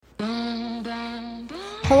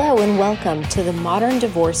Hello and welcome to the Modern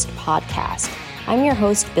Divorced Podcast. I'm your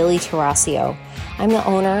host, Billy Tarasio. I'm the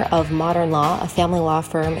owner of Modern Law, a family law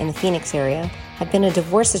firm in the Phoenix area. I've been a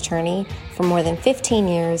divorce attorney for more than 15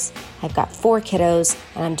 years. I've got 4 kiddos,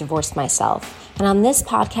 and I'm divorced myself. And on this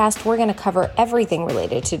podcast, we're going to cover everything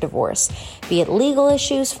related to divorce, be it legal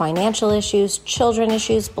issues, financial issues, children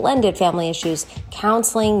issues, blended family issues,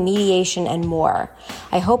 counseling, mediation, and more.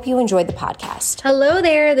 I hope you enjoyed the podcast. Hello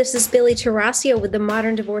there. This is Billy Tarasio with the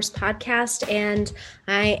Modern Divorce Podcast, and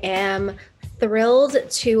I am thrilled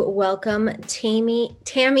to welcome Tammy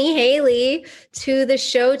Haley to the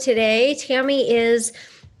show today. Tammy is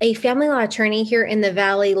a family law attorney here in the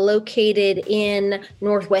Valley located in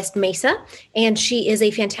Northwest Mesa. And she is a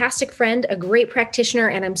fantastic friend, a great practitioner,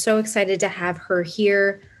 and I'm so excited to have her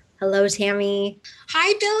here. Hello, Tammy.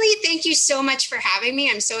 Hi, Billy. Thank you so much for having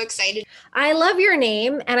me. I'm so excited. I love your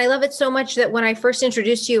name, and I love it so much that when I first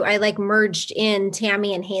introduced you, I merged in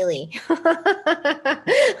Tammy and Haley.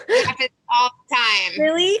 It happens all the time.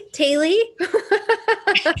 Really? Taylor? I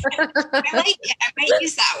like it. I might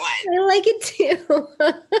use that one. I like it too.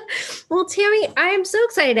 Well, Tammy, I am so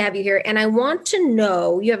excited to have you here, and I want to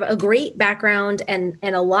know, you have a great background and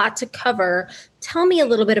a lot to cover. Tell me a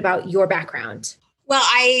little bit about your background. Well,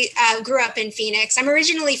 I grew up in Phoenix. I'm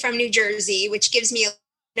originally from New Jersey, which gives me a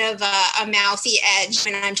bit of a mouthy edge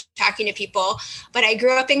when I'm talking to people. But I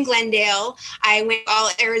grew up in Glendale. I went to all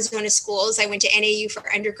Arizona schools. I went to NAU for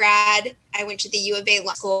undergrad. I went to the U of A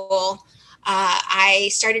Law School. I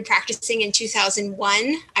started practicing in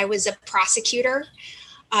 2001. I was a prosecutor.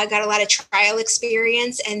 I got a lot of trial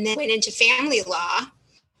experience and then went into family law.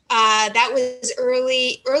 That was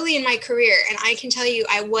early in my career. And I can tell you,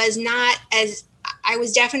 I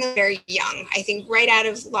was definitely very young. I think right out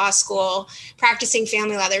of law school, practicing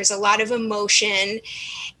family law, there was a lot of emotion.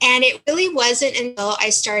 And it really wasn't until I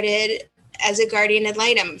started as a guardian ad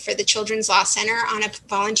litem for the Children's Law Center on a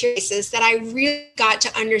volunteer basis that I really got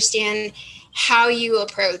to understand how you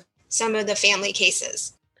approach some of the family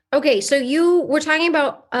cases. Okay, so you were talking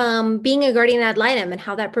about being a guardian ad litem and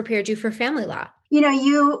how that prepared you for family law. You know,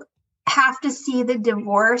 you have to see the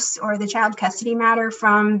divorce or the child custody matter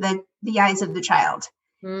from the eyes of the child.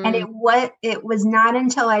 And it was not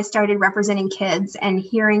until I started representing kids and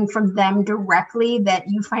hearing from them directly that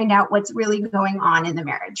you find out what's really going on in the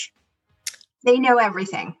marriage. They know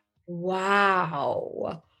everything.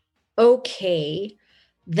 Wow. Okay.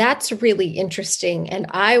 That's really interesting. And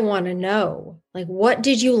I want to know, what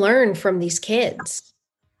did you learn from these kids?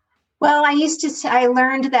 Well, I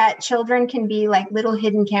learned that children can be like little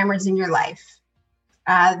hidden cameras in your life.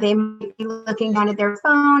 They might be looking down at their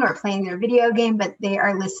phone or playing their video game, but they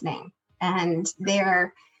are listening and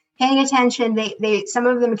they're paying attention. Some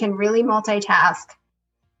of them can really multitask.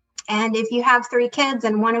 And if you have 3 kids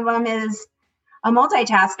and one of them is a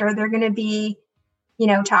multitasker, they're going to be,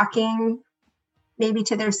 talking maybe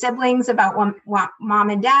to their siblings about what mom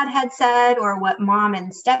and dad had said or what mom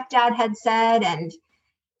and stepdad had said. And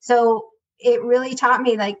so it really taught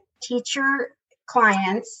me, teach your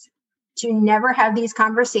clients to never have these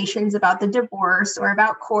conversations about the divorce or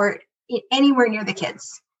about court anywhere near the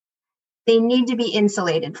kids. They need to be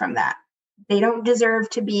insulated from that. They don't deserve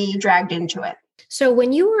to be dragged into it. So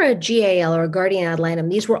when you were a GAL or a guardian ad litem,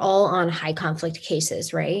 these were all on high conflict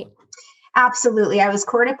cases, right? Absolutely. I was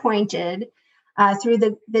court appointed through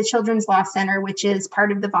the Children's Law Center, which is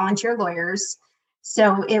part of the volunteer lawyers.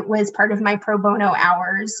 So it was part of my pro bono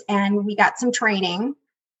hours, and we got some training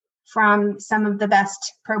from some of the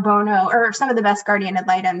best pro bono or some of the best guardian ad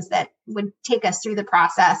litems that would take us through the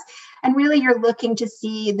process. And really, you're looking to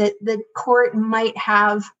see that the court might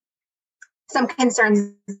have some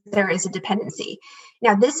concerns there is a dependency.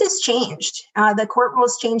 Now, this has changed. The court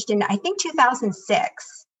rules changed in, I think,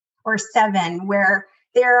 2006 or 7, where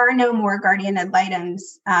there are no more guardian ad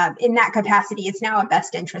litems in that capacity. It's now a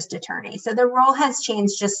best interest attorney. So the role has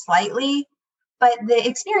changed just slightly, but the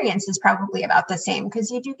experience is probably about the same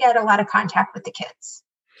because you do get a lot of contact with the kids.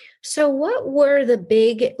 So what were the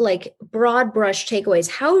big, broad brush takeaways?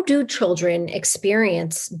 How do children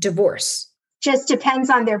experience divorce? Just depends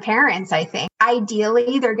on their parents, I think.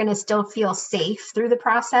 Ideally, they're going to still feel safe through the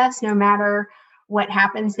process. No matter what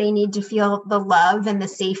happens, they need to feel the love and the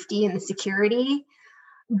safety and the security.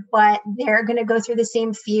 But they're going to go through the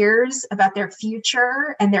same fears about their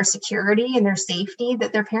future and their security and their safety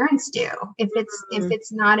that their parents do if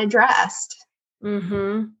it's not addressed.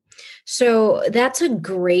 Mm-hmm. So that's a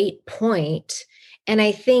great point. And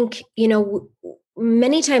I think,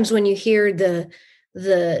 many times when you hear the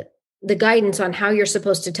guidance on how you're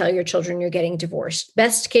supposed to tell your children you're getting divorced,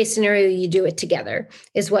 best case scenario, you do it together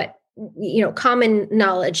is what common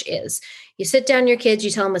knowledge is. You sit down your kids,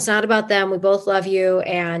 you tell them it's not about them. We both love you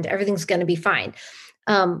and everything's going to be fine.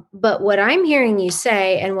 But what I'm hearing you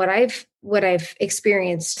say, and what I've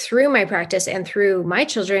experienced through my practice and through my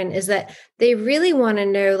children, is that they really want to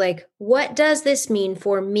know, like, what does this mean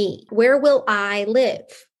for me? Where will I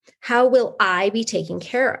live? How will I be taken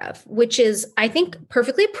care of? Which is, I think,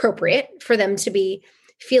 perfectly appropriate for them to be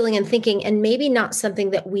feeling and thinking, and maybe not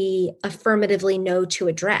something that we affirmatively know to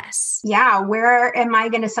address. Yeah. Where am I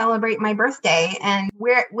going to celebrate my birthday? And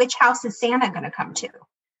which house is Santa going to come to?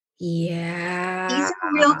 Yeah. These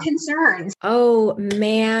are real concerns. Oh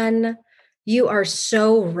man, you are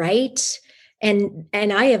so right. And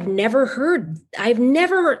I've never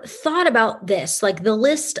thought about this, like the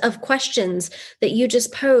list of questions that you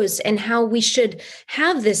just posed, and how we should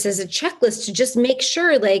have this as a checklist to just make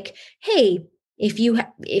sure, like, hey,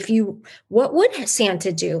 what would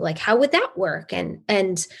Santa do? Like, how would that work?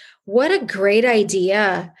 And what a great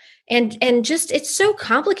idea. And just, it's so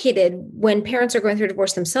complicated when parents are going through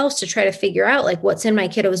divorce themselves to try to figure out, like, what's in my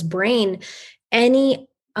kiddo's brain. Any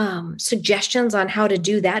suggestions on how to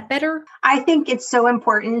do that better? I think it's so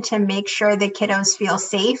important to make sure the kiddos feel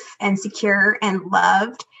safe and secure and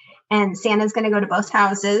loved. And Santa's going to go to both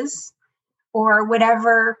houses, or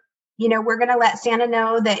whatever. We're going to let Santa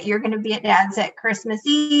know that you're going to be at Dad's at Christmas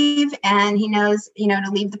Eve, and he knows,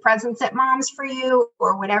 to leave the presents at Mom's for you,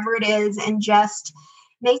 or whatever it is, and just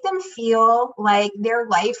make them feel like their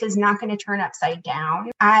life is not going to turn upside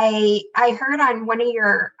down. I heard on one of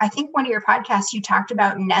your podcasts, you talked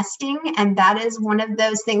about nesting, and that is one of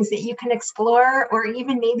those things that you can explore, or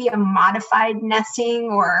even maybe a modified nesting,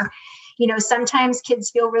 or sometimes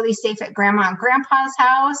kids feel really safe at grandma and grandpa's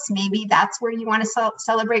house. Maybe that's where you want to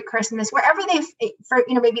celebrate Christmas, wherever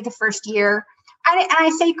maybe the first year. And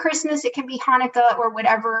I say Christmas, it can be Hanukkah or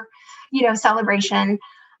whatever, celebration.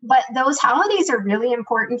 But those holidays are really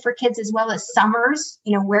important for kids, as well as summers.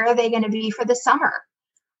 Where are they going to be for the summer?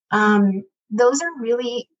 Those are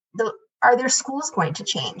really, are their schools going to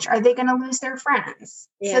change? Are they going to lose their friends?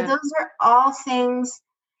 Yeah. So those are all things.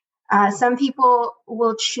 Some people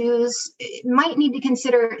might need to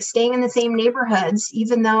consider staying in the same neighborhoods,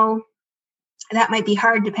 even though that might be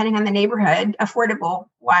hard depending on the neighborhood, affordable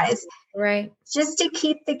wise. Right. Just to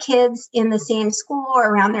keep the kids in the same school or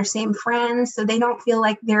around their same friends, so they don't feel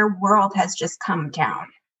like their world has just come down.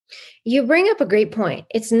 You bring up a great point.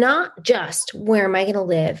 It's not just where am I going to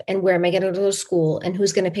live and where am I going to go to school and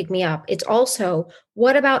who's going to pick me up. It's also,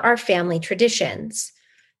 what about our family traditions?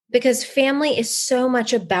 Because family is so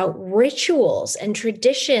much about rituals and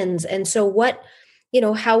traditions. And so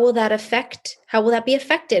how will that be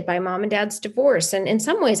affected by mom and dad's divorce? And in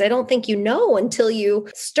some ways, I don't think until you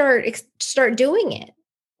start doing it.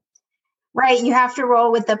 Right. You have to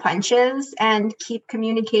roll with the punches and keep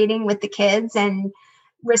communicating with the kids and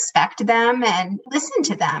respect them and listen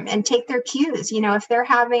to them and take their cues. If they're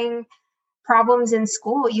having problems in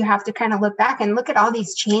school, you have to kind of look back and look at all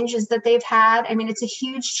these changes that they've had. I mean, it's a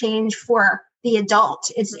huge change for the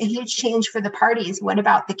adult. It's a huge change for the parties. What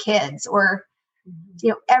about the kids? Or,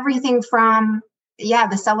 everything from,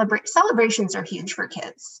 the celebrations are huge for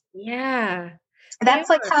kids. Yeah. It's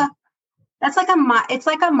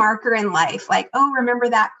like a marker in life. Like, oh, remember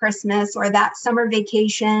that Christmas or that summer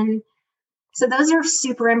vacation. So those are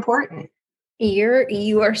super important.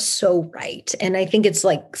 You are so right. And I think it's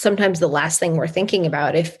like sometimes the last thing we're thinking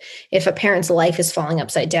about if a parent's life is falling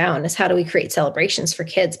upside down is how do we create celebrations for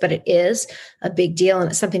kids? But it is a big deal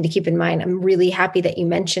and it's something to keep in mind. I'm really happy that you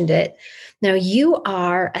mentioned it. Now you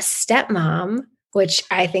are a stepmom, which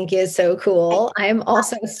I think is so cool. I'm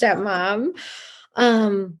also a stepmom.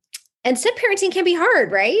 And step parenting can be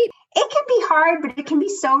hard, right? It can be hard, but it can be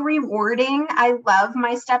so rewarding. I love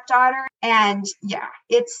my stepdaughter. And yeah,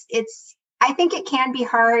 I think it can be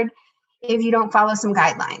hard if you don't follow some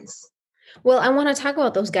guidelines. Well, I want to talk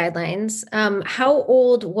about those guidelines. How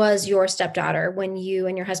old was your stepdaughter when you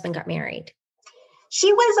and your husband got married?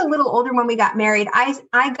 She was a little older when we got married.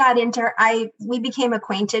 We became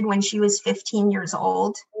acquainted when she was 15 years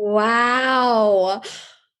old. Wow.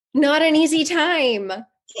 Not an easy time.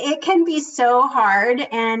 It can be so hard.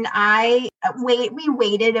 And we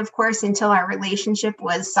waited, of course, until our relationship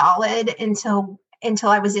was solid, until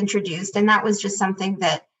I was introduced. And that was just something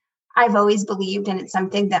that I've always believed. And it's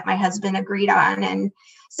something that my husband agreed on. And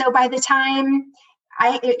so by the time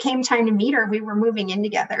it came time to meet her, we were moving in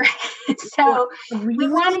together. So we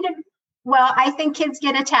wanted to, I think kids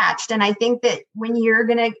get attached. And I think that when you're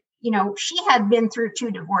going to, she had been through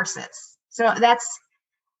 2 divorces. So that's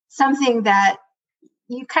something that,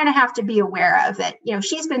 you kind of have to be aware of it. You know,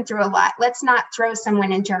 she's been through a lot. Let's not throw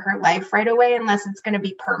someone into her life right away unless it's going to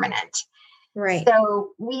be permanent. Right. So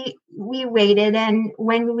we waited, and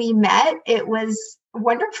when we met, it was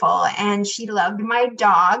wonderful. And she loved my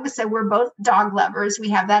dog. So we're both dog lovers. We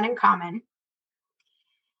have that in common.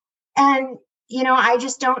 And, you know, I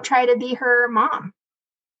just don't try to be her mom.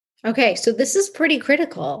 Okay. So this is pretty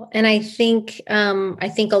critical. And I think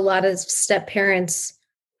a lot of step parents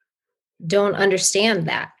don't understand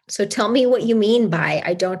that. So tell me what you mean by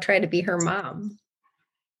I don't try to be her mom.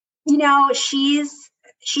 You know, she's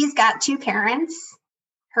got two parents.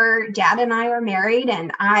 Her dad and I are married,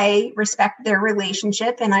 and I respect their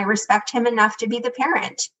relationship, and I respect him enough to be the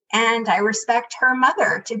parent. And I respect her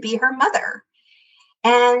mother to be her mother.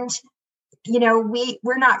 And, you know,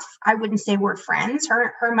 we're not, I wouldn't say we're friends,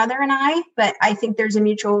 her mother and I, but I think there's a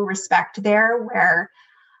mutual respect there where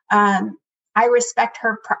I respect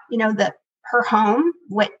her, you know, her home.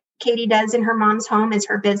 What Katie does in her mom's home is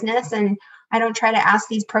her business. And I don't try to ask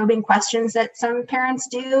these probing questions that some parents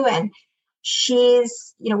do. And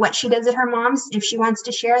she's, you know, what she does at her mom's, if she wants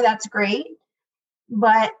to share, that's great.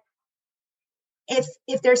 But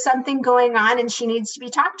if there's something going on and she needs to be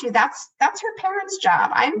talked to, that's her parents'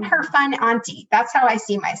 job. I'm her fun auntie. That's how I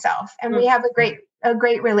see myself. And we have a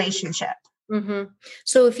great relationship. Mm-hmm.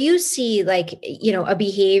 So if you see like, you know, a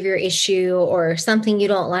behavior issue or something you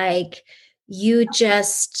don't like, you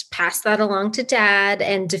just pass that along to dad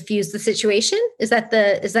and diffuse the situation. Is that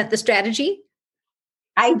the strategy?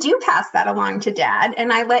 I do pass that along to dad,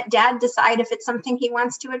 and I let dad decide if it's something he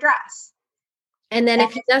wants to address. And then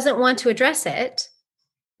if he doesn't want to address it,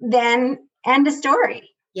 then end of story.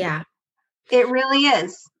 Yeah. It really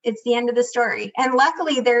is. It's the end of the story. And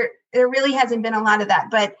luckily there really hasn't been a lot of that,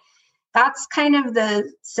 but that's kind of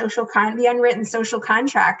the the unwritten social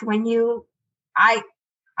contract when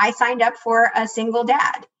I signed up for a single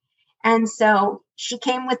dad. And so she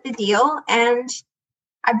came with the deal, and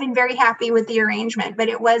I've been very happy with the arrangement, but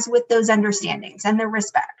it was with those understandings and the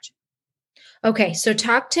respect. Okay. So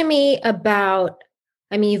talk to me about,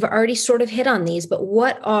 I mean, you've already sort of hit on these, but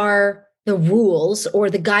what are the rules or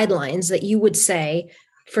the guidelines that you would say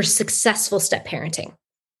for successful step parenting?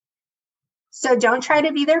 So don't try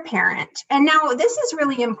to be their parent. And now this is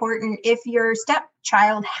really important if your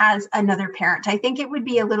stepchild has another parent. I think it would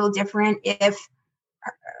be a little different if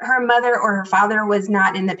her mother or her father was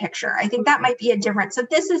not in the picture. I think that might be a difference. So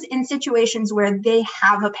this is in situations where they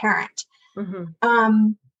have a parent.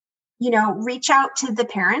 Mm-hmm. You know, reach out to the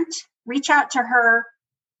parent, reach out to her.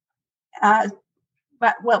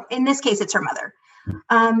 But in this case, it's her mother.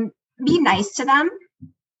 Be nice to them.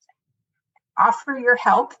 Offer your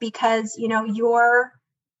help because, you know, you're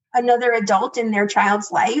another adult in their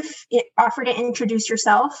child's life. Offer to introduce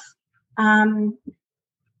yourself.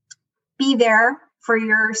 Be there for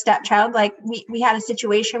your stepchild. Like we had a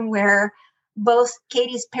situation where both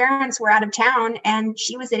Katie's parents were out of town and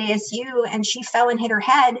she was at ASU and she fell and hit her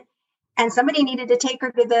head and somebody needed to take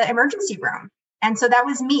her to the emergency room. And so that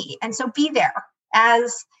was me. And so be there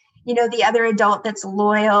as, you know, the other adult that's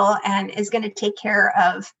loyal and is going to take care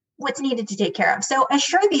of what's needed to take care of. So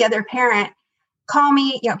assure the other parent, call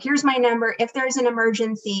me, you know, here's my number. If there's an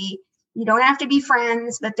emergency, you don't have to be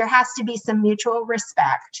friends, but there has to be some mutual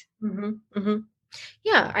respect. Mm-hmm, mm-hmm.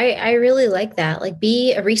 Yeah, I really like that. Like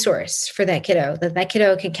be a resource for that kiddo that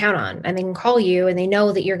kiddo can count on, and they can call you and they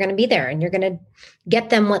know that you're going to be there and you're going to get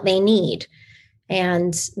them what they need.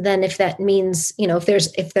 And then if that means, you know,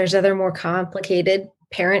 if there's other more complicated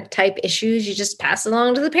parent type issues, you just pass it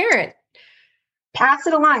along to the parent. Pass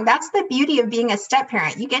it along. That's the beauty of being a step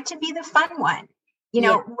parent. You get to be the fun one, you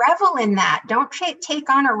know, revel in that. Don't take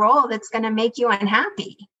on a role that's going to make you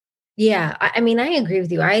unhappy. Yeah. I mean, I agree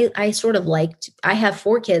with you. I sort of I have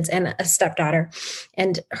 4 kids and a stepdaughter,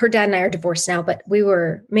 and her dad and I are divorced now, but we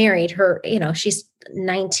were married. Her, you know, she's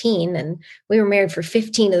 19 and we were married for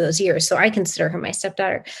 15 of those years. So I consider her my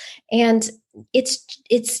stepdaughter, and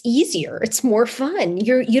it's easier. It's more fun.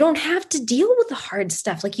 You don't have to deal with the hard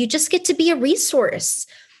stuff. Like you just get to be a resource.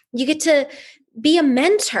 You get to be a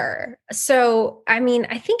mentor. So, I mean,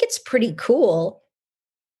 I think it's pretty cool.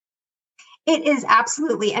 It is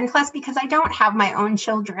absolutely. And plus, because I don't have my own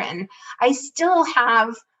children, I still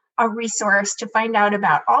have a resource to find out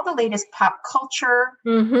about all the latest pop culture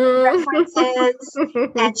references.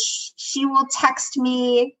 And she will text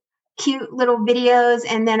me cute little videos.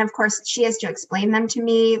 And then, of course, she has to explain them to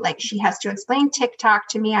me. Like she has to explain TikTok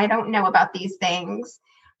to me. I don't know about these things,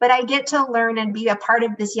 but I get to learn and be a part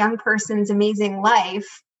of this young person's amazing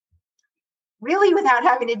life really without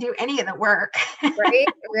having to do any of the work. Right,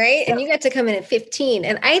 right. And you get to come in at 15.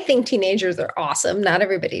 And I think teenagers are awesome. Not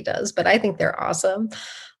everybody does, but I think they're awesome.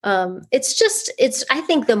 I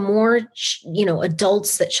think the more,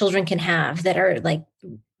 adults that children can have that are like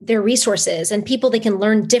their resources and people they can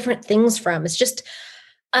learn different things from, it's just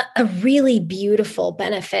a really beautiful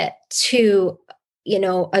benefit to,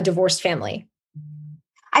 a divorced family.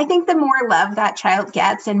 I think the more love that child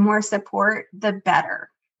gets and more support, the better.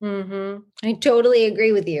 Mm-hmm. I totally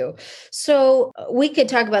agree with you. So we could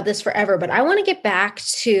talk about this forever, but I want to get back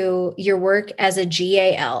to your work as a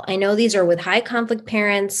GAL. I know these are with high conflict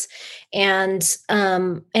parents, and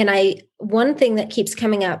one thing that keeps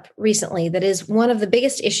coming up recently that is one of the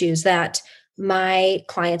biggest issues that my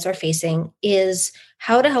clients are facing is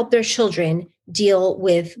how to help their children deal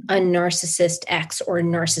with a narcissist ex or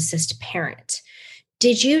narcissist parent.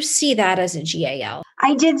 Did you see that as a GAL?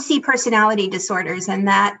 I did see personality disorders, and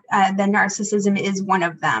that the narcissism is one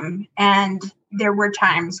of them. And there were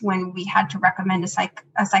times when we had to recommend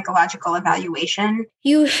a psychological evaluation.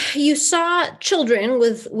 You saw children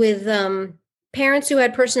with parents who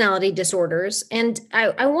had personality disorders, and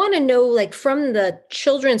I want to know, like, from the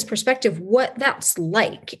children's perspective, what that's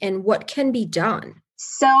like and what can be done.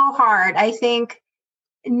 So hard. I think,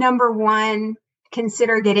 number one,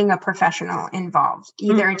 consider getting a professional involved,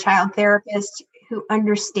 either a child therapist who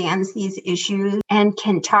understands these issues and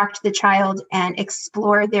can talk to the child and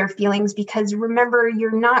explore their feelings. Because remember,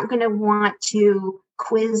 you're not going to want to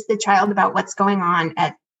quiz the child about what's going on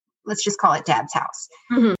at, let's just call it dad's house.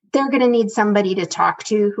 Mm-hmm. They're going to need somebody to talk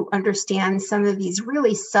to who understands some of these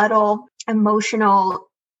really subtle, emotional,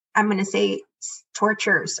 I'm going to say,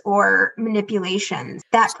 tortures or manipulations.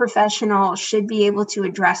 That professional should be able to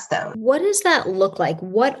address those. What does that look like?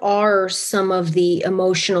 What are some of the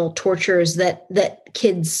emotional tortures that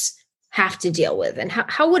kids have to deal with? And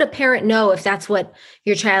how would a parent know if that's what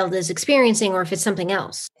your child is experiencing or if it's something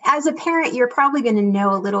else? As a parent, you're probably going to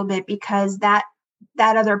know a little bit because that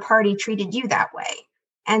other party treated you that way.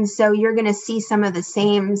 And so you're going to see some of the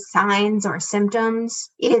same signs or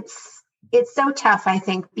symptoms. It's so tough, I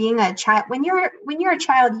think, being a child. When you're a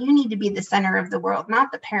child, you need to be the center of the world,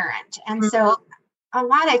 not the parent. And so a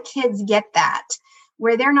lot of kids get that,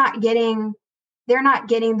 where they're not getting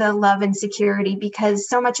the love and security because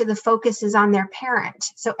so much of the focus is on their parent.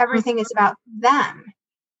 So everything is about them.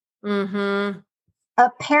 Mm-hmm. A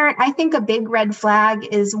parent, I think a big red flag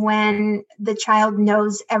is when the child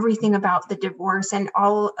knows everything about the divorce and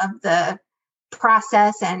all of the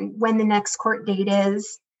process and when the next court date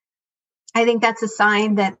is. I think that's a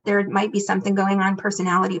sign that there might be something going on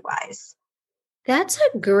personality-wise. That's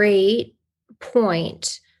a great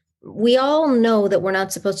point. We all know that we're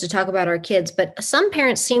not supposed to talk about our kids, but some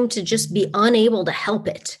parents seem to just be unable to help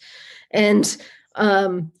it. And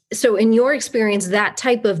so in your experience, that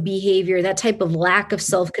type of behavior, that type of lack of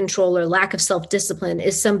self-control or lack of self-discipline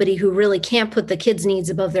is somebody who really can't put the kids' needs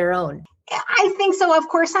above their own. I think so. Of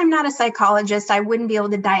course, I'm not a psychologist. I wouldn't be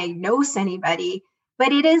able to diagnose anybody.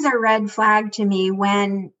 But it is a red flag to me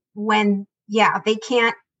when they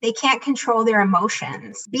can't control their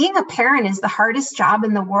emotions. Being a parent is the hardest job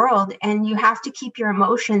in the world, and you have to keep your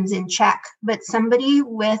emotions in check. But somebody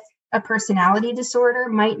with a personality disorder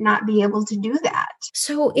might not be able to do that.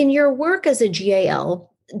 So in your work as a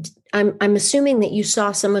GAL, I'm assuming that you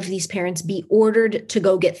saw some of these parents be ordered to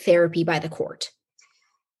go get therapy by the court.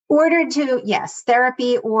 Ordered to, yes,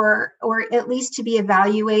 therapy or at least to be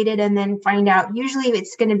evaluated and then find out. Usually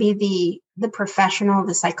it's going to be the professional,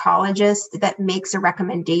 the psychologist that makes a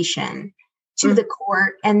recommendation to the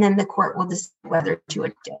court, and then the court will decide whether to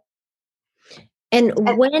admit. And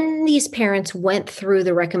when these parents went through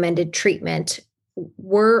the recommended treatment,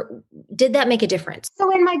 did that make a difference?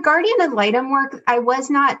 So in my guardian ad litem work, I was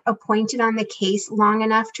not appointed on the case long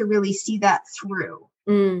enough to really see that through.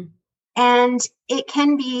 Mm. And it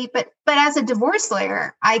can be, but as a divorce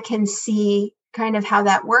lawyer, I can see kind of how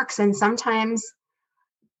that works. And sometimes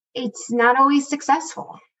it's not always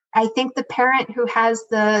successful. I think the parent who has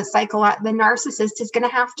the narcissist is going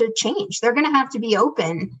to have to change. They're going to have to be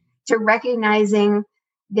open to recognizing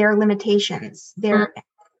their limitations, their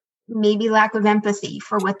maybe lack of empathy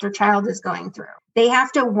for what their child is going through. They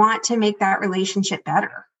have to want to make that relationship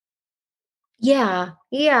better. Yeah.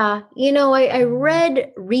 I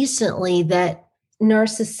read recently that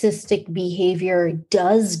narcissistic behavior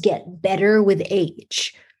does get better with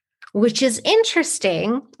age, which is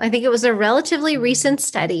interesting. I think it was a relatively recent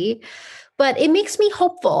study, but it makes me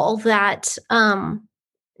hopeful that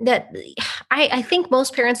I think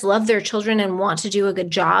most parents love their children and want to do a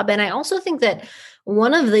good job. And I also think that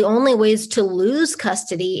one of the only ways to lose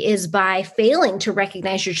custody is by failing to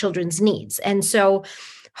recognize your children's needs. And so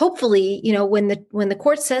hopefully, when the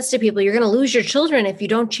court says to people, you're going to lose your children if you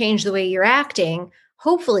don't change the way you're acting,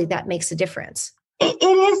 hopefully that makes a difference.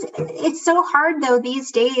 It's so hard though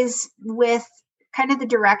these days with kind of the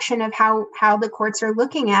direction of how the courts are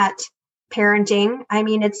looking at parenting. I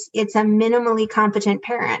mean, it's a minimally competent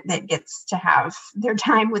parent that gets to have their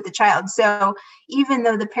time with the child. So even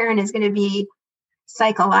though the parent is going to be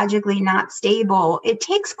psychologically not stable, it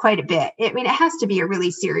takes quite a bit. I mean, it has to be a really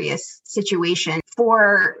serious situation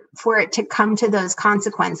for it to come to those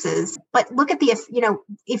consequences. But look at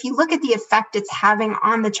if you look at the effect it's having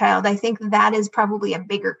on the child, I think that is probably a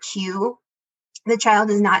bigger cue. The child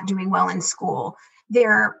is not doing well in school.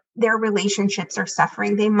 Their relationships are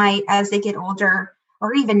suffering. They might, as they get older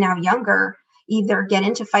or even now younger, either get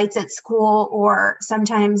into fights at school, or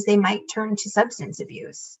sometimes they might turn to substance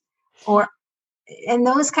abuse, and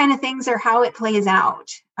those kind of things are how it plays out.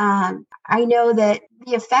 I know that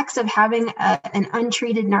the effects of having an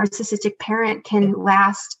untreated narcissistic parent can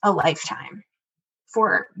last a lifetime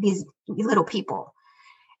for these little people.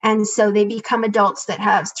 And so they become adults that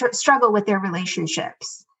have struggle with their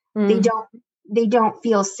relationships. Mm. They don't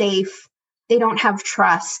feel safe. They don't have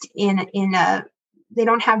trust they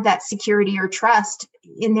don't have that security or trust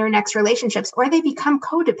in their next relationships, or they become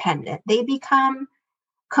codependent. They become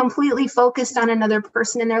completely focused on another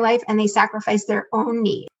person in their life, and they sacrifice their own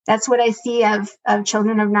needs. That's what I see of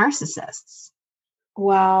children of narcissists.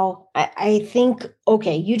 Wow. I think,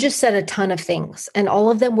 okay, you just said a ton of things, and all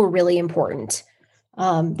of them were really important.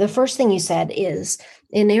 The first thing you said is,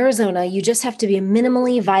 in Arizona, you just have to be a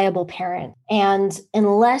minimally viable parent. And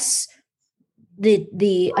unless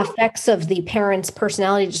the effects of the parent's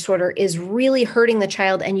personality disorder is really hurting the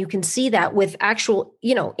child, and you can see that with actual,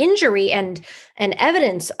 injury and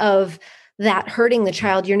evidence of that hurting the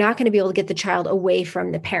child, you're not going to be able to get the child away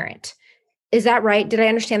from the parent. Is that right? Did I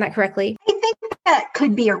understand that correctly? I think that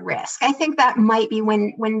could be a risk. I think that might be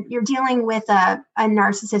when you're dealing with a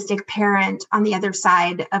narcissistic parent on the other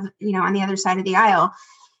side of the aisle.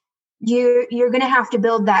 You're going to have to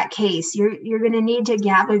build that case. You're going to need to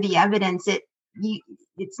gather the evidence.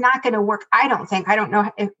 It's not going to work. I don't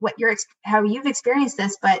know how you've experienced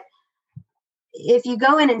this, but if you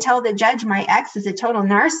go in and tell the judge, my ex is a total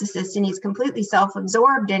narcissist and he's completely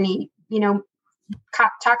self-absorbed and he,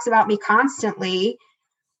 talks about me constantly,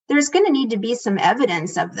 there's going to need to be some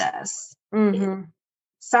evidence of this. Mm-hmm.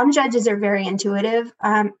 Some judges are very intuitive.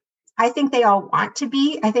 I think they all want to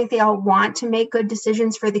be. I think they all want to make good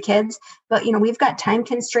decisions for the kids. But, you have got time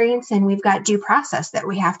constraints and we've got due process that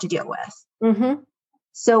we have to deal with. Mm-hmm.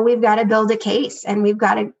 So we've got to build a case, and we've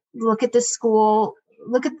got to look at the school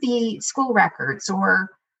records, or,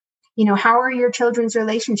 how are your children's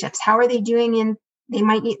relationships? How are they doing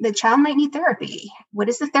the child might need therapy. What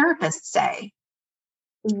does the therapist say?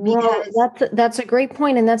 Well, that's a great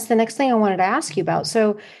point. And that's the next thing I wanted to ask you about.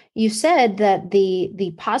 So you said that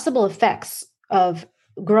the possible effects of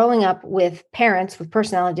growing up with parents with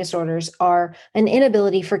personality disorders are an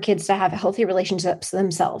inability for kids to have healthy relationships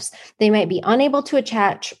themselves. They might be unable to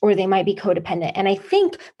attach, or they might be codependent. And I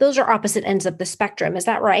think those are opposite ends of the spectrum. Is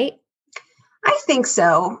that right? I think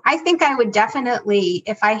so. I think I would definitely,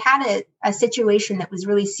 if I had a situation that was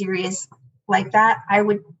really serious like that, I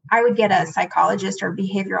would get a psychologist or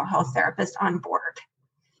behavioral health therapist on board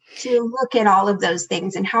to look at all of those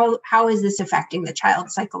things and how is this affecting the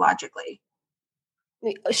child psychologically.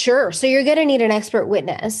 Sure. So you're going to need an expert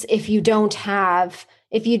witness if you don't have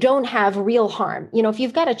real harm. If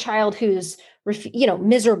you've got a child who's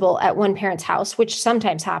miserable at one parent's house, which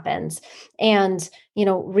sometimes happens, and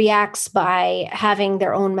reacts by having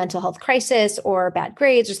their own mental health crisis or bad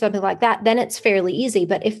grades or something like that, then it's fairly easy.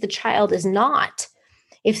 But if the child is not,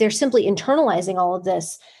 if they're simply internalizing all of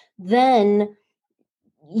this, then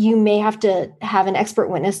you may have to have an expert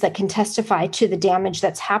witness that can testify to the damage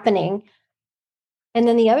that's happening. And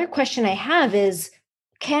then the other question I have is,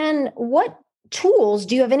 what tools,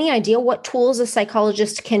 do you have any idea what tools a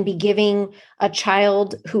psychologist can be giving a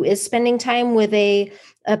child who is spending time with a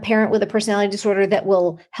parent with a personality disorder that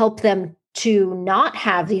will help them to not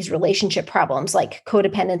have these relationship problems like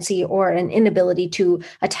codependency or an inability to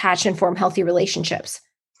attach and form healthy relationships?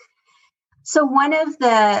 So one of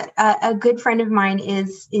a good friend of mine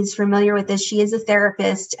is familiar with this. She is a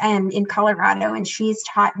therapist in Colorado, and she's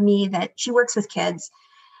taught me that she works with kids.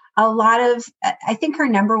 I think her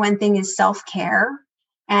number one thing is self-care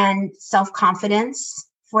and self-confidence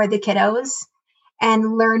for the kiddos,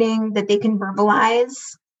 and learning that they can verbalize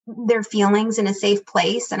their feelings in a safe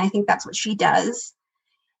place. And I think that's what she does.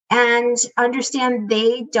 and understand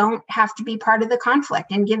they don't have to be part of the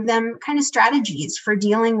conflict, and give them kind of strategies for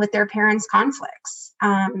dealing with their parents' conflicts.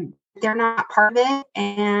 They're not part of it.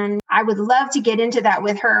 And I would love to get into that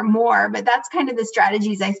with her more, but that's kind of the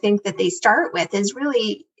strategies I think that they start with, is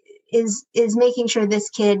really is making sure this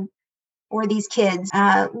kid or these kids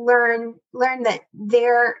learn that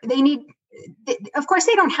they need, of course,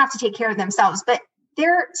 they don't have to take care of themselves, but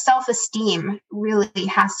their self-esteem really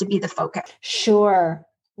has to be the focus. Sure.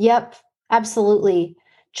 Yep. Absolutely.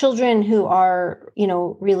 Children who are,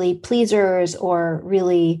 really pleasers or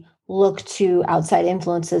really look to outside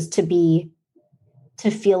influences to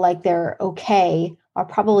feel like they're okay are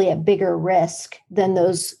probably at bigger risk than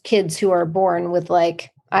those kids who are born with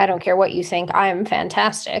like, I don't care what you think, I'm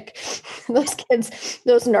fantastic. Those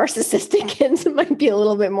narcissistic kids might be a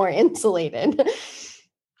little bit more insulated.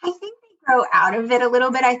 I think they grow out of it a little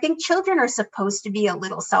bit. I think children are supposed to be a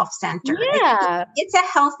little self-centered. Yeah. It's a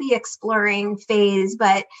healthy exploring phase,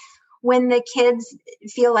 but when the kids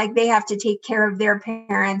feel like they have to take care of their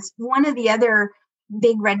parents, one of the other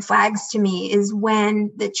big red flags to me is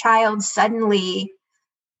when the child suddenly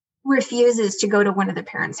refuses to go to one of the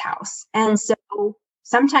parents' house. And so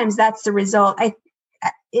sometimes that's the result.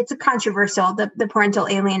 It's a controversial, the parental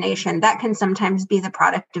alienation that can sometimes be the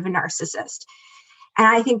product of a narcissist. And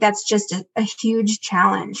I think that's just a huge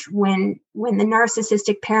challenge when the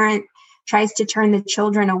narcissistic parent tries to turn the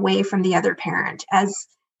children away from the other parent,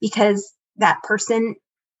 because that person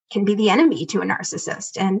can be the enemy to a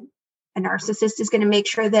narcissist. And a narcissist is going to make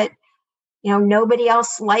sure that, nobody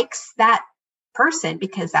else likes that person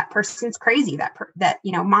because that person's crazy, that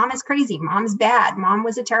mom is crazy, mom's bad, mom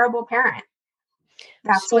was a terrible parent.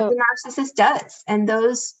 That's what the narcissist does. And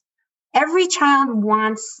every child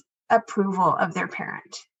wants approval of their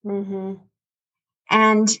parent. Mm-hmm.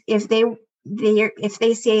 And if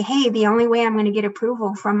they say, hey, the only way I'm going to get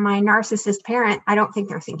approval from my narcissist parent, I don't think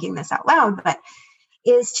they're thinking this out loud, but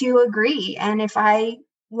is to agree. And if I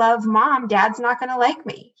love mom, dad's not going to like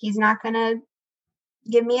me. He's not going to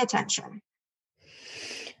give me attention.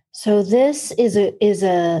 So this is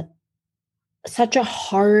such a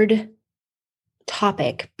hard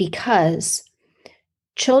topic because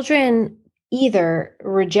children either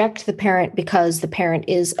reject the parent because the parent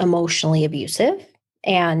is emotionally abusive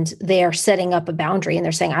and they are setting up a boundary and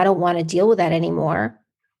they're saying, I don't want to deal with that anymore.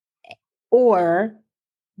 Or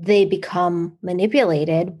they become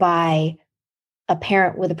manipulated by a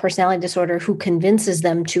parent with a personality disorder who convinces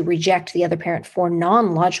them to reject the other parent for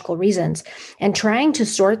non-logical reasons. And trying to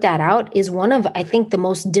sort that out is one of, I think, the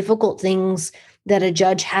most difficult things that a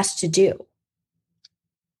judge has to do.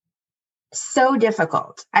 So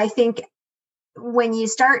difficult. I think when you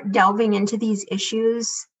start delving into these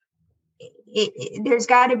issues, there's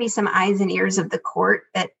got to be some eyes and ears of the court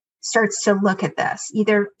that starts to look at this,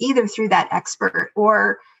 either through that expert,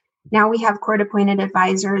 or now we have court-appointed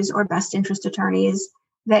advisors or best interest attorneys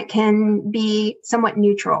that can be somewhat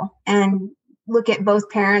neutral and look at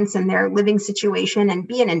both parents and their living situation and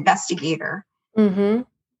be an investigator. Mm-hmm.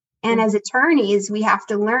 And as attorneys, we have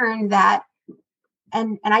to learn that,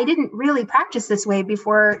 and I didn't really practice this way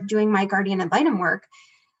before doing my guardian ad litem work,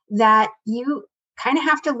 that you kind of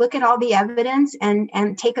have to look at all the evidence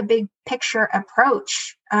and take a big picture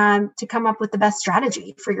approach to come up with the best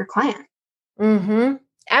strategy for your client. Mm-hmm.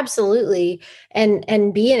 Absolutely.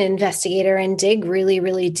 And be an investigator and dig really,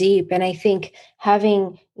 really deep. And I think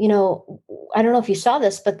having, I don't know if you saw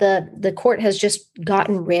this, but the court has just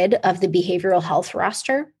gotten rid of the behavioral health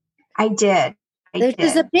roster. I did. Which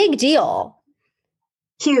is a big deal.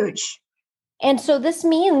 Huge. And so this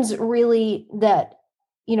means really that,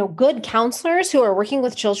 good counselors who are working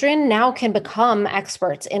with children now can become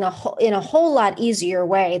experts in a whole lot easier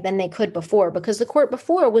way than they could before, because the court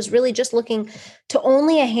before was really just looking to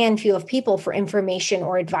only a handful of people for information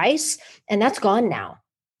or advice. And that's gone now.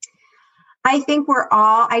 I think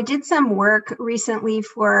I did some work recently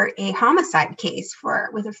for a homicide case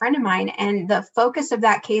with a friend of mine, and the focus of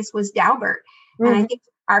that case was Daubert. Mm-hmm. And I think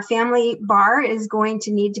our family bar is going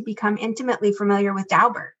to need to become intimately familiar with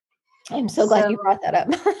Daubert. I'm so glad you brought that up.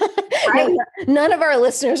 Right? None of our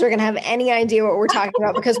listeners are going to have any idea what we're talking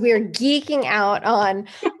about because we are geeking out on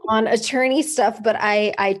attorney stuff. But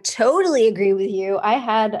I totally agree with you. I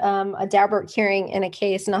had a Daubert hearing in a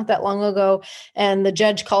case not that long ago, and the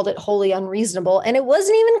judge called it wholly unreasonable. And it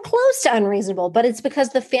wasn't even close to unreasonable, but it's because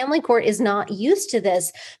the family court is not used to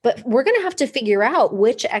this. But we're going to have to figure out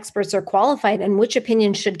which experts are qualified and which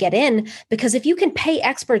opinions should get in, because if you can pay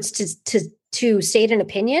experts to state an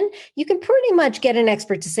opinion, you can pretty much get an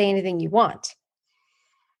expert to say anything you want.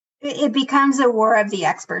 It becomes a war of the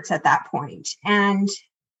experts at that point. And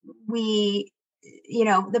we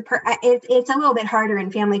it's a little bit harder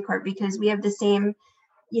in family court because we have the same,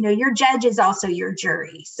 your judge is also your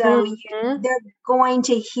jury. So they're going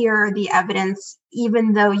to hear the evidence,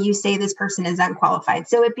 even though you say this person is unqualified.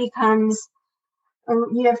 So it becomes,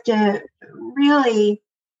 you have to really,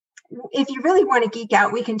 if you really want to geek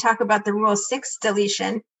out, we can talk about the Rule 6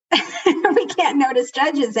 deletion. We can't notice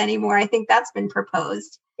judges anymore. I think that's been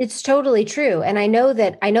proposed. It's totally true. And I know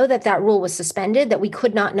that rule was suspended, that we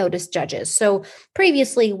could not notice judges. So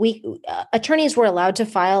previously attorneys were allowed to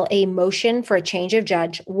file a motion for a change of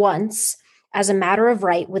judge once as a matter of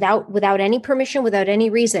right, without any permission, without any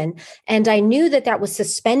reason. And I knew that was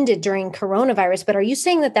suspended during coronavirus, but are you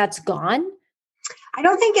saying that that's gone? I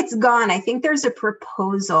don't think it's gone. I think there's a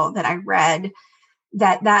proposal that I read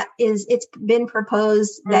it's been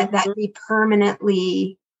proposed that we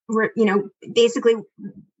permanently, basically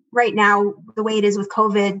right now, the way it is with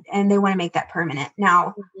COVID, and they want to make that permanent.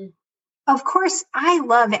 Now, of course, I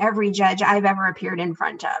love every judge I've ever appeared in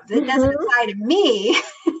front of. It doesn't apply to me.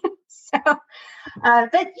 But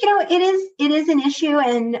it is an issue.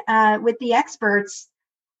 And with the experts,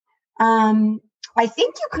 I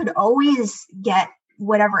think you could always get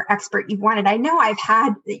whatever expert you wanted. I know I've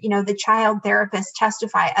had, the child therapists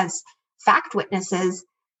testify as fact witnesses,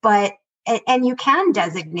 and you can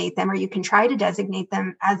designate them, or you can try to designate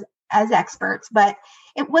them as experts, but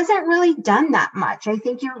it wasn't really done that much. I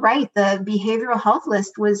think you're right. The behavioral health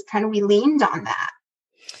list was we leaned on that.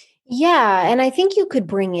 Yeah. And I think you could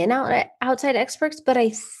bring in outside experts, but I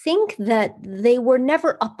think that they were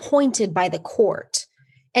never appointed by the court.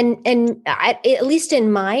 And at least in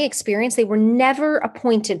my experience, they were never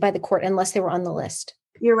appointed by the court unless they were on the list.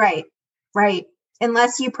 You're right. Right.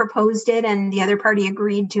 Unless you proposed it and the other party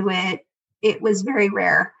agreed to it, it was very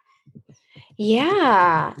rare.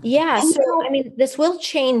 Yeah. Yeah. So, this will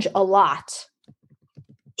change a lot.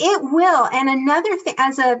 It will. And another thing,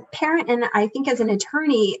 as a parent, and I think as an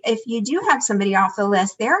attorney, if you do have somebody off the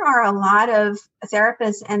list, there are a lot of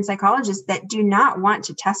therapists and psychologists that do not want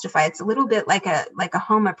to testify. It's a little bit like a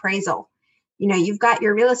home appraisal. You've got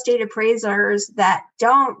your real estate appraisers that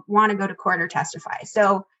don't want to go to court or testify.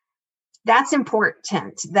 So that's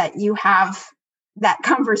important that you have that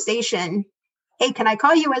conversation. Hey, can I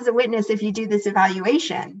call you as a witness if you do this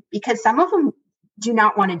evaluation? Because some of them do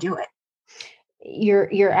not want to do it.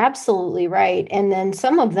 You're absolutely right. And then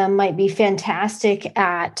some of them might be fantastic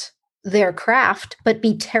at their craft, but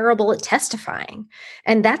be terrible at testifying.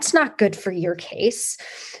 And that's not good for your case.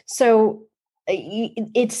 So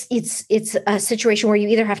it's a situation where you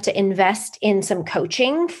either have to invest in some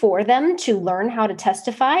coaching for them to learn how to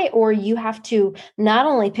testify, or you have to not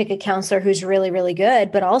only pick a counselor who's really, really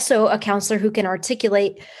good, but also a counselor who can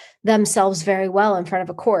articulate themselves very well in front of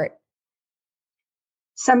a court.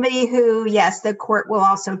 Somebody who, yes, the court will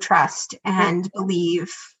also trust and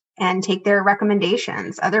believe and take their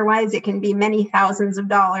recommendations. Otherwise, it can be many thousands of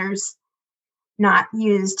dollars not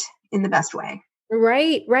used in the best way.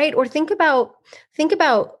 Right, right. Or think about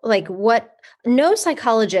like what no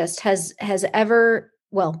psychologist has ever,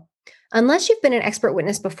 well, unless you've been an expert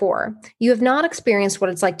witness before, you have not experienced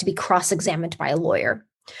what it's like to be cross-examined by a lawyer,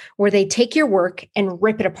 where they take your work and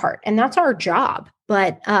rip it apart. And that's our job.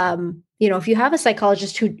 But if you have a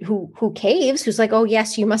psychologist who caves, who's like, oh,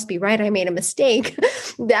 yes, you must be right, I made a mistake,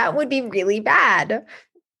 that would be really bad.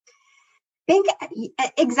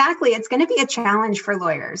 Exactly. It's going to be a challenge for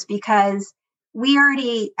lawyers because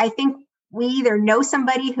I think we either know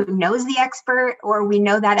somebody who knows the expert or we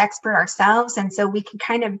know that expert ourselves. And so we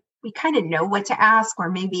kind of know what to ask or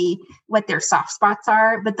maybe what their soft spots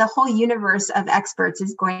are. But the whole universe of experts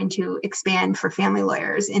is going to expand for family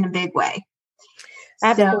lawyers in a big way.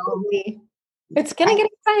 Absolutely. So, it's going to get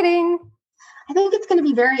exciting. I think it's going to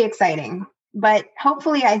be very exciting. But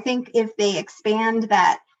hopefully, I think if they expand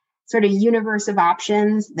that sort of universe of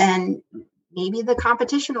options, then maybe the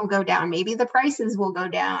competition will go down. Maybe the prices will go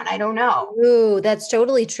down. I don't know. Ooh, that's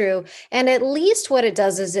totally true. And at least what it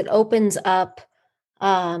does is it opens up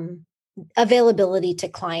availability to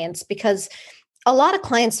clients, because a lot of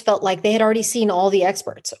clients felt like they had already seen all the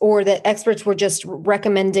experts, or that experts were just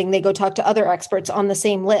recommending they go talk to other experts on the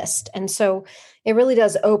same list. And so it really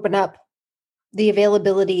does open up the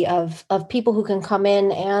availability of people who can come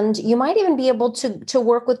in, and you might even be able to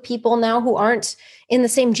work with people now who aren't in the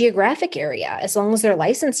same geographic area, as long as they're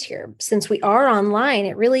licensed here. Since we are online,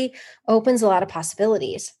 it really opens a lot of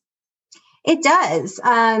possibilities. It does.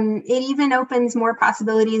 It even opens more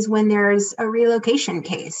possibilities when there's a relocation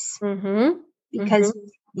case, because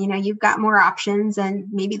you've got more options, and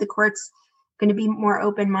maybe the court's going to be more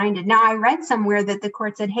open-minded. Now, I read somewhere that the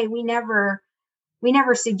court said, "Hey, we never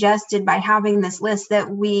suggested by having this list that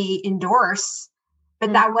we endorse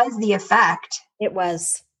but that was the effect. It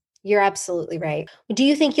was. You're absolutely right. Do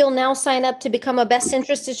you think you'll now sign up to become a best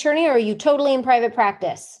interest attorney, or are you totally in private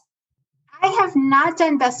practice? I have not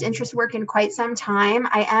done best interest work in quite some time.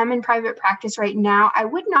 I am in private practice right now. I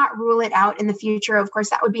would not rule it out in the future. Of course,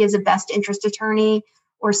 that would be as a best interest attorney,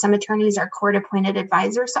 or some attorneys are court-appointed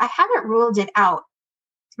advisors. So I haven't ruled it out.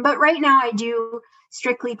 But right now I do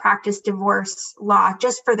strictly practice divorce law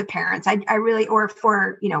just for the parents. I really, or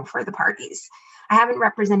for the parties. I haven't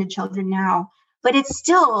represented children now, but it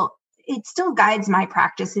still guides my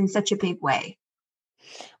practice in such a big way.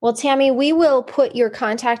 Well, Tammy, we will put your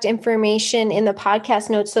contact information in the podcast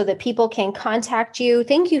notes so that people can contact you.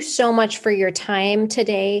 Thank you so much for your time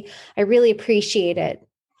today. I really appreciate it.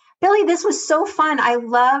 Billy, this was so fun. I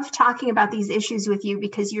love talking about these issues with you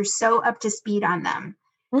because you're so up to speed on them.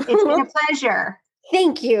 It's been a pleasure.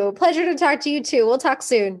 Thank you. Pleasure to talk to you too. We'll talk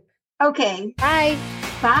soon. Okay. Bye.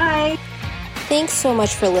 Bye. Thanks so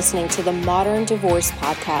much for listening to the Modern Divorce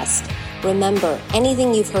Podcast. Remember,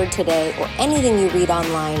 anything you've heard today or anything you read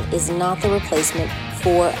online is not the replacement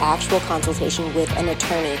for actual consultation with an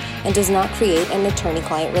attorney and does not create an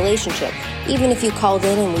attorney-client relationship. Even if you called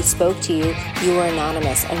in and we spoke to you, you are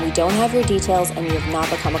anonymous and we don't have your details and you have not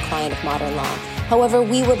become a client of Modern Law. However,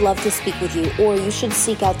 we would love to speak with you, or you should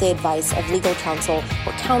seek out the advice of legal counsel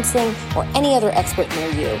or counseling or any other expert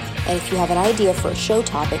near you. And if you have an idea for a show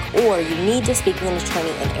topic or you need to speak with an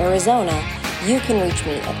attorney in Arizona, you can reach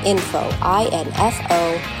me at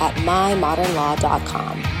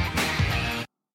info@mymodernlaw.com.